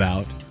ask you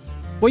about,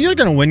 well, you're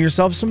going to win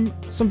yourself some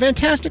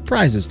fantastic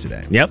prizes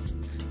today. Yep.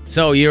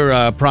 So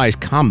your prize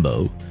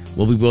combo,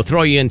 we'll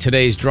throw you in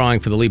today's drawing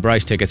for the Lee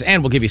Bryce tickets,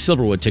 and we'll give you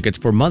Silverwood tickets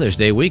for Mother's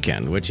Day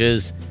weekend, which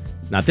is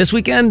not this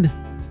weekend,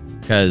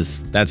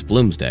 because that's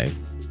Bloomsday.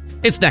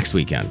 It's next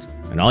weekend.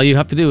 And all you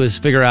have to do is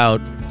figure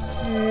out.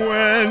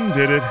 When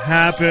did it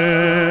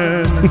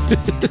happen?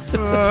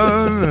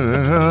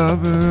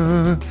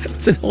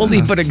 It's an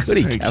oldie but a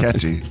goodie, Very Kevin.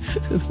 catchy.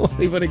 It's an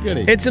oldie but a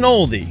goodie. It's an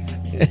oldie.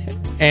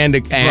 And a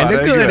But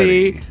a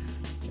goodie.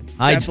 It's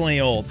Hi, definitely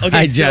old. Okay,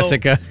 Hi, so-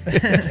 Jessica.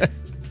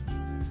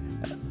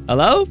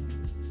 Hello?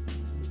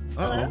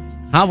 Uh-oh.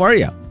 How are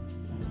you?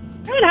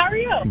 Good, how are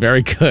you? Very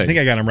I good. think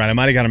I got him right. I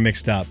might have got him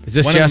mixed up. Is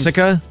this One of them's-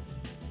 Jessica?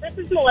 This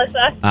is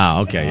Melissa.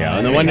 Oh, okay,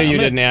 yeah. No wonder you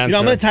didn't answer. You know,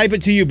 I'm going to type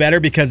it to you better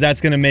because that's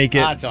going to make it,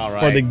 That's all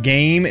right. for the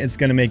game, it's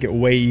going to make it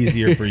way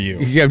easier for you.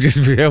 You have just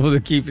be able to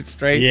keep it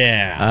straight?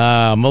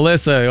 Yeah.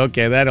 Melissa,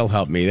 okay, that'll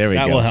help me. There we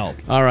go. That will help.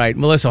 All right,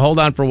 Melissa, hold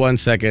on for 1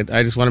 second.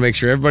 I just want to make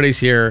sure everybody's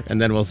here, and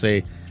then we'll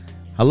say,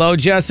 hello,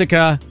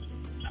 Jessica.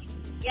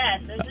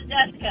 Yes, this is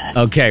Jessica.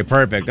 Okay,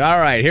 perfect. All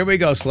right, here we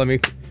go,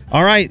 Slimmy.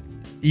 All right.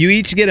 You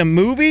each get a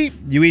movie,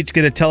 you each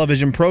get a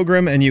television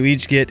program, and you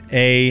each get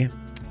a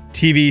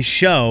TV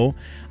show.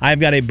 I've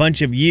got a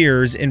bunch of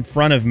years in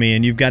front of me,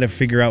 and you've got to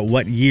figure out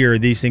what year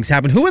these things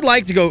happen. Who would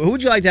like to go? Who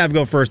would you like to have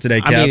go first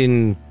today, Kev? I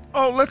mean,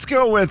 Let's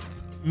go with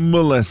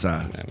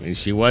Melissa.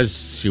 she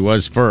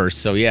was first,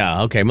 so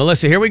yeah. Okay,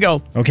 Melissa, here we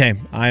go. Okay,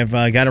 I've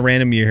got a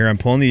random year here. I'm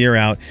pulling the year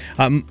out.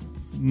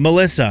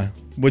 Melissa,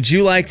 would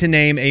you like to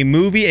name a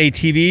movie, a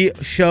TV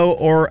show,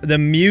 or the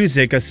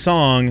music, a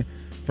song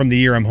from the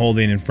year I'm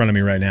holding in front of me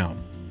right now?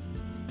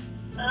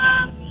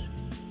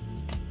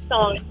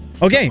 Song.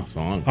 Okay.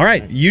 Song. All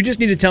right. You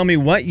just need to tell me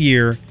what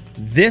year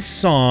this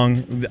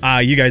song.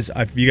 You guys,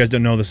 if you guys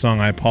don't know the song,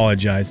 I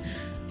apologize.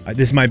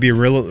 This might be a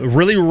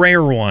really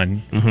rare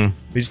one. Mm-hmm.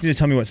 You just need to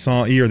tell me what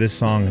year this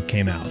song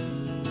came out.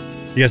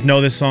 You guys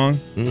know this song?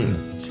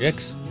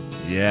 Chicks?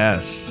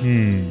 Yes.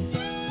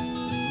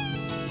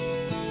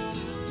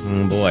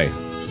 Oh, boy.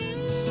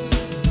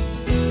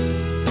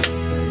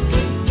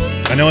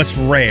 I know it's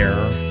rare.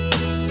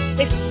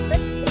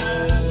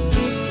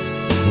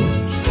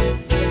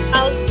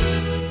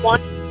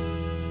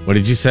 What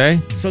did you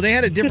say? So they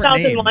had a different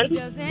name.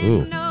 2001.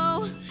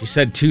 Ooh. She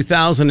said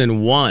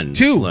 2001.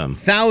 Slim.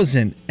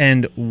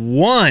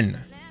 2001.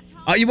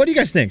 What do you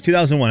guys think?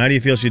 2001. How do you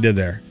feel she did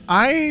there?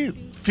 I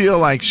feel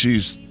like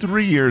she's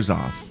 3 years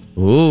off.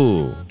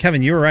 Ooh.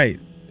 Kevin, you were right.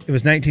 It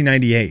was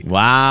 1998.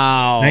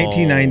 Wow.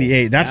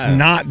 1998. That's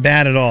not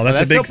bad at all. That's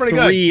That's a big still pretty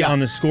good. 3 Yeah. on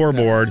the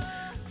scoreboard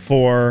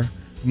for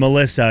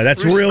Melissa.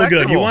 That's real good. You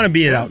Respectable. want to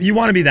be that. You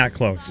want to be that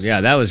close.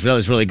 Yeah, that was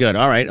really good.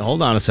 All right,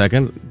 hold on a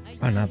second.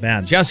 Oh, not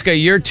bad. Jessica,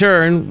 your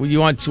turn. Which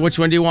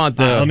one do you want?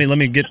 Let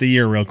me get the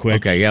year real quick.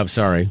 Okay, yeah,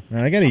 sorry.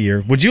 I got a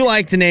year. Would you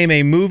like to name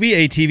a movie,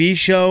 a TV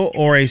show,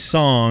 or a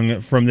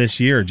song from this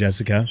year,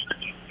 Jessica?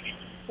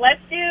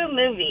 Let's do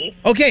movie.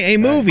 Okay, a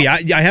movie.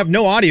 I have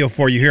no audio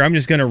for you here. I'm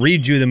just going to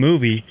read you the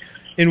movie.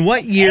 In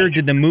what year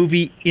did the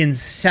movie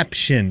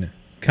Inception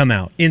come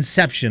out?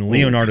 Inception,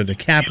 Leonardo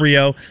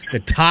DiCaprio.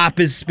 The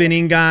top is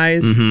spinning,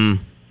 guys.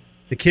 Mm-hmm.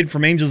 The kid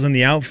from Angels in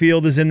the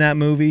Outfield is in that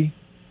movie.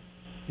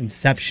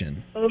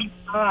 Inception. Oh,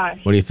 gosh.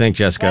 What do you think,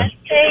 Jessica? Let's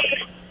say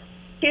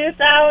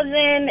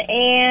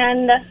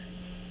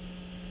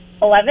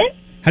 2011.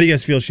 How do you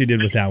guys feel she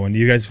did with that one? Do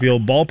you guys feel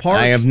ballpark?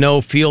 I have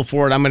no feel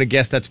for it. I'm going to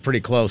guess that's pretty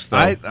close,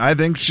 though. I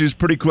think she's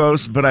pretty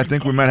close, but I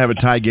think we might have a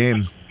tie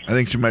game. I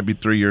think she might be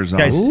 3 years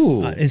Guys,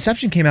 off.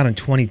 Inception came out in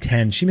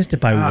 2010. She missed it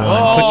by one.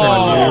 Puts her in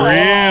a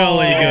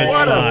really good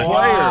What a spot.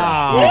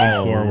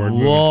 player. Moving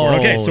forward.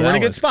 Okay, so we're in a that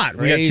good was spot.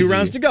 We got crazy. 2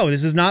 rounds to go.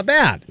 This is not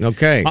bad.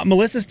 Okay.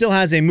 Melissa still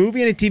has a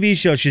movie and a TV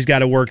show she's got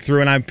to work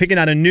through, and I'm picking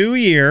out a new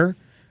year.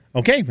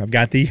 Okay, I've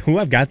got the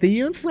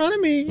year in front of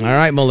me. All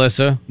right,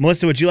 Melissa.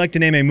 Melissa, would you like to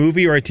name a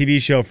movie or a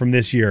TV show from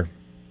this year?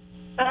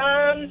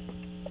 A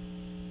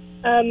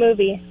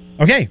movie.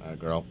 Okay.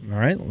 Girl. All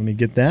right, let me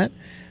get that.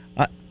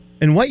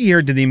 In what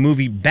year did the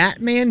movie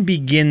Batman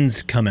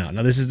Begins come out?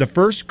 Now, this is the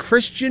first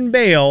Christian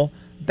Bale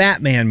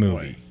Batman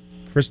movie.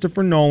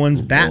 Christopher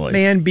Nolan's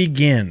Batman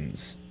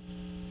Begins.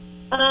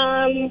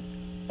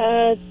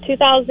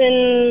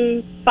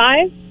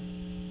 2005.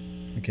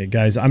 Okay,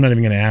 guys, I'm not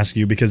even going to ask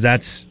you because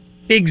that's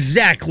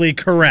exactly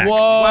correct. Whoa.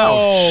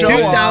 Wow,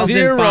 show off.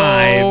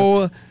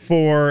 2005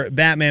 for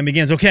Batman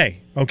Begins.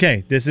 Okay.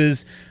 This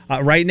is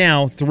right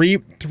now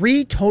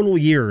three total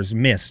years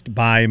missed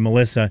by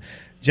Melissa.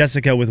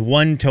 Jessica with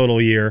 1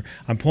 total year.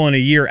 I'm pulling a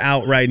year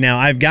out right now.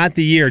 I've got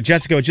the year.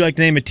 Jessica, would you like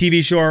to name a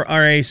TV show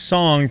or a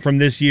song from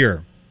this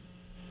year?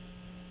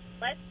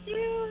 Let's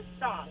do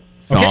song.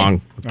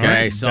 Song. All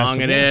right, Song best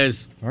of it luck.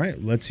 is. All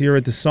right, let's hear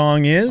what the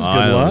song is. Good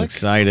I'm luck.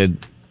 excited.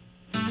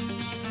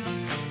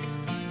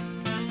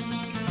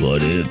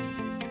 What if?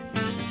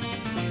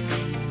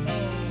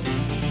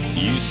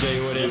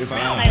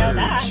 I know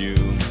that.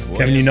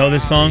 Kevin, you know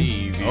this song?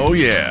 Oh,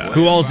 yeah.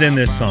 Who all's in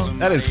this song?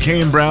 That is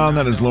Kane Brown.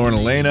 That is Lauren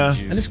Elena.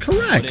 That is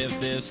correct.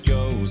 Let's do.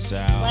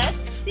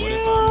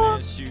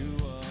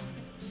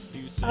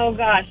 Oh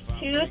gosh,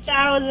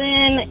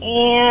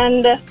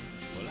 2016.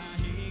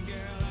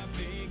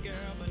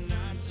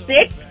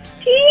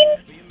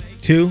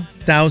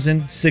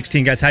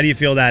 2016. Guys, how do you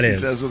feel that She is?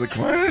 says with a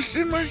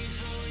question mark.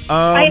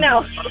 I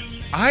know.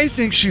 I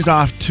think she's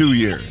off 2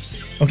 years.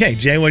 Okay,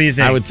 Jay, what do you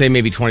think? I would say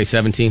maybe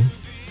 2017.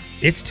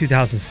 It's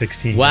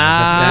 2016. Wow.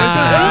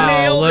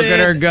 Guys. Nailed Look it. at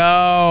her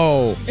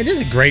go. It is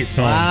a great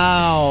song.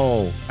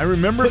 Wow. I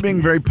remember it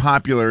being very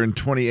popular in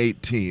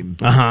 2018.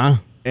 Uh-huh.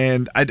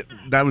 And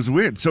that was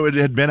weird. So it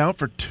had been out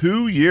for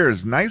 2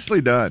 years.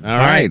 Nicely done. All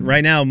right.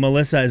 Right now,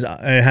 Melissa has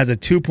a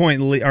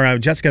 2-point lead, or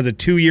Jessica has a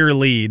 2-year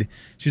lead.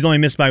 She's only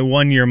missed by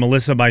 1 year.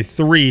 Melissa by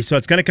 3. So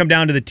it's going to come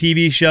down to the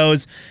TV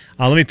shows.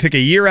 Let me pick a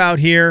year out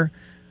here.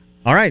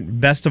 All right.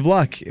 Best of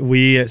luck.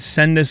 We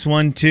send this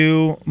one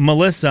to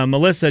Melissa.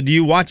 Melissa, do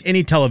you watch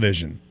any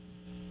television?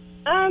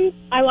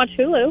 I watch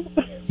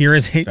Hulu. Here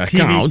is a That TV.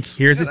 counts.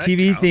 Here's a that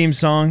TV counts. theme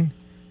song.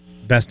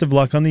 Best of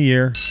luck on the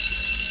year.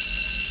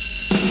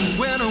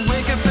 When I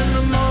wake up in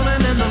the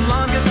morning and the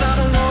alarm gets out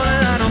of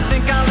warning, I don't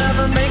think I'll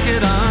ever make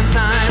it on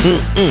time.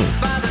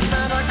 By the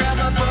time I grab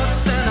my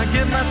books and I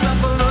give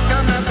myself a look,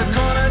 I'm at the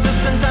corner just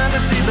in time to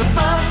see the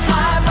bus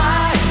fly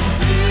by.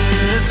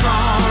 It's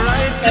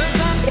alright, 'cause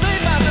I'm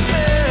saved by the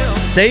bell.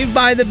 Saved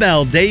by the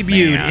Bell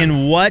debuted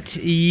in what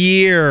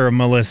year,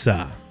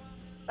 Melissa?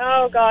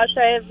 Oh gosh,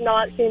 I have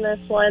not seen this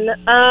one.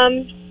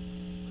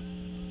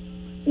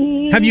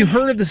 Have you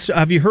heard of this?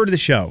 Have you heard of the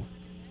show?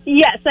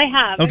 Yes, I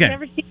have. Okay. I've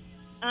never seen.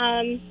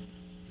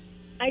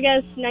 I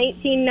guess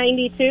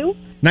 1992.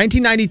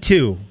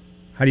 1992.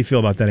 How do you feel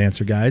about that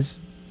answer, guys?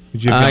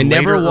 Would you have I gone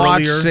never later,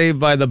 watched earlier? Saved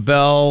by the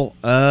Bell,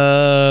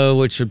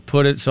 which would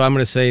put it. So I'm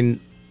going to say,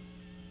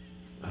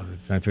 trying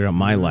to figure out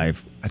my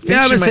life. I think Yeah,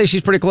 I'm she going to say might-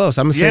 she's pretty close.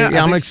 I'm going to say, Yeah, I I'm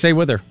think going to stay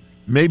with her.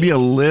 Maybe a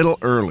little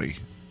early.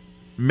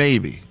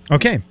 Maybe.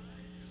 Okay.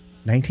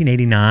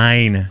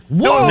 1989.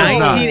 Whoa!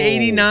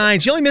 1989.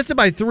 She only missed it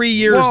by 3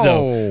 years, Whoa.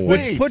 though, which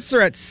Wait. puts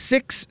her at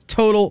 6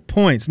 total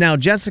points. Now,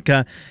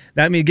 Jessica,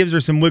 that means gives her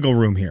some wiggle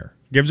room here.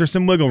 Gives her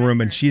some wiggle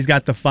room, and she's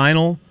got the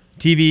final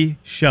TV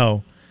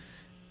show.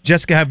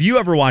 Jessica, have you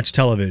ever watched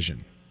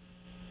television?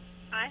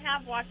 I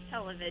have watched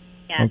television.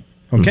 Yes.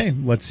 Okay,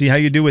 let's see how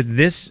you do with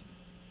this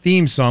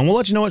theme song. We'll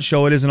let you know what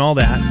show it is and all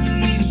that.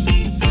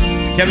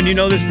 Kevin, you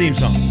know this theme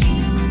song?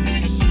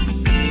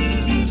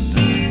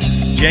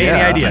 Jay,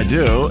 Yeah, any idea? I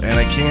do, and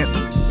I can't.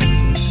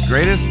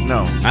 Greatest?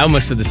 No, I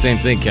almost said the same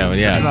thing, Kevin.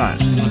 Yeah. it's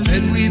not. I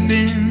bet we've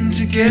been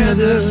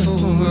together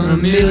for a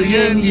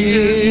million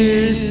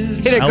years.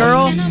 Hit it,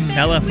 girl.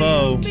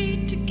 LFO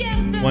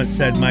once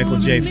said Michael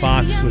J.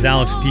 Fox was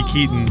Alex P.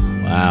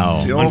 Keaton Wow.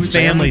 The on old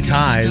Family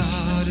Ties.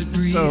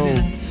 So,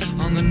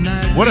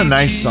 what a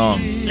nice song.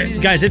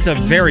 Guys, it's a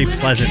very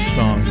pleasant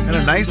song. And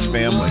a nice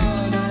family.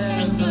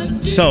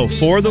 So,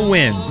 for the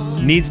win,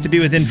 needs to be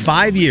within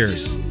 5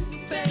 years.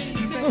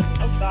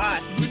 Oh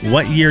gosh.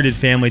 What year did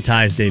Family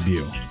Ties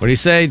debut? What do you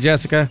say,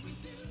 Jessica?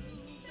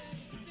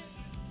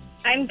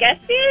 I'm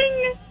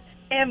guessing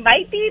it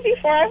might be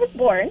before I was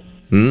born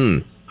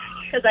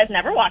because I've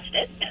never watched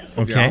it.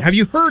 Okay. Yeah. Have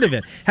you heard of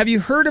it? Have you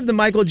heard of the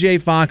Michael J.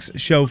 Fox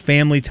show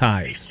Family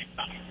Ties?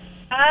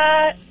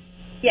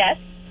 Yes.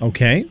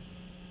 Okay.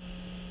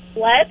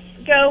 Let's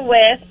go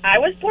with. I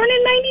was born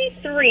in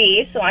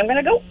 '93, so I'm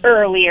gonna go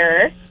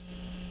earlier.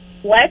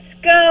 Let's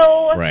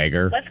go.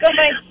 Bragger. Let's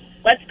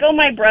go.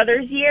 My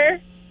brother's year,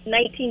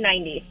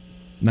 1990.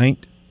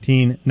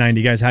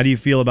 1990. Guys, how do you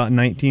feel about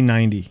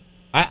 1990?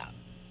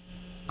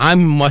 I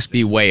must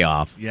be way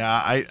off. Yeah,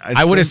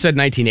 I would have said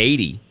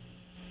 1980.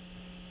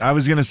 I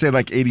was going to say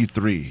like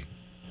 83.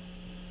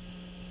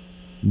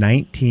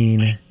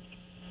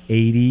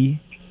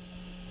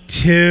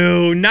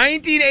 1982.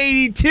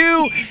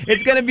 1982.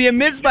 It's going to be a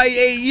miss by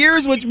 8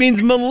 years, which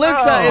means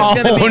Melissa is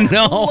going to be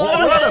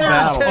closer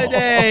battle.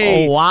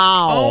 today. Oh,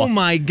 wow. Oh,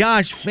 my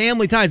gosh.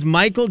 Family Ties.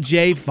 Michael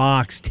J.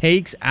 Fox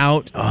takes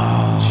out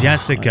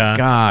Jessica.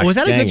 gosh, Was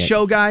that a dang good it.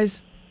 show,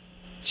 guys?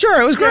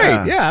 Sure, it was great.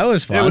 Yeah. Yeah, it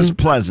was fun. It was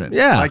pleasant.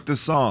 Yeah. Like the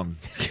song.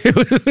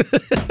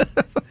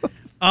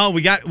 Oh,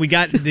 we got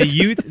the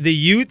youth. The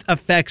youth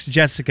affects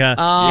Jessica.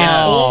 Oh. And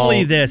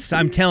only this.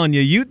 I'm telling you,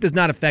 youth does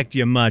not affect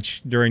you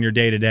much during your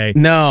day to day.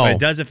 No. But it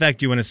does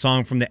affect you when a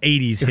song from the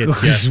 80s It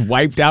hits was you.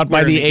 wiped out by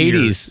Square in the the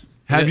ear. 80s.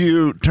 Have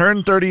you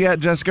turned 30 yet,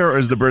 Jessica, or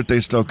is the birthday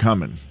still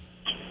coming?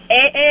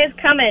 It is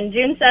coming,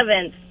 June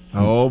 7th.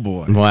 Oh,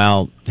 boy.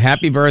 Well,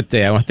 happy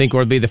birthday. I think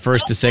we'll be the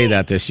first to say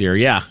that this year.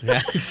 Yeah.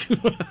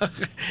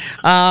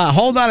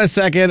 Hold on a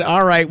second.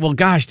 All right. Well,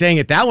 gosh, dang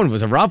it. That one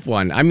was a rough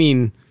one. I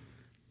mean,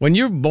 when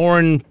you're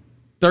born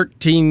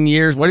 13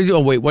 years, what did you, oh,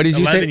 wait, what did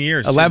you say? 11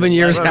 years. 11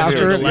 years 11 after?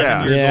 years, 11 years Yeah,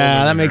 older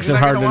that than makes her. it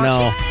hard to Second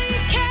know.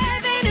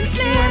 Kevin and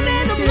Slim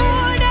in the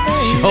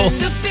morning. Show.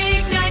 The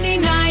big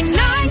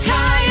 99.9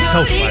 Coyote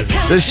So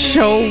pleasant. The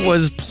show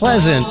was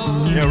pleasant,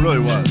 Yeah, it really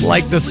was.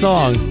 like the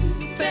song.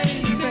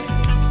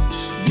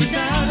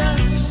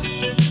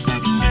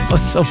 I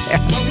was so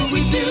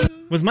bad.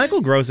 Was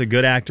Michael Gross a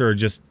good actor or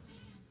just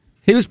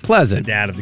He was pleasant. dad of the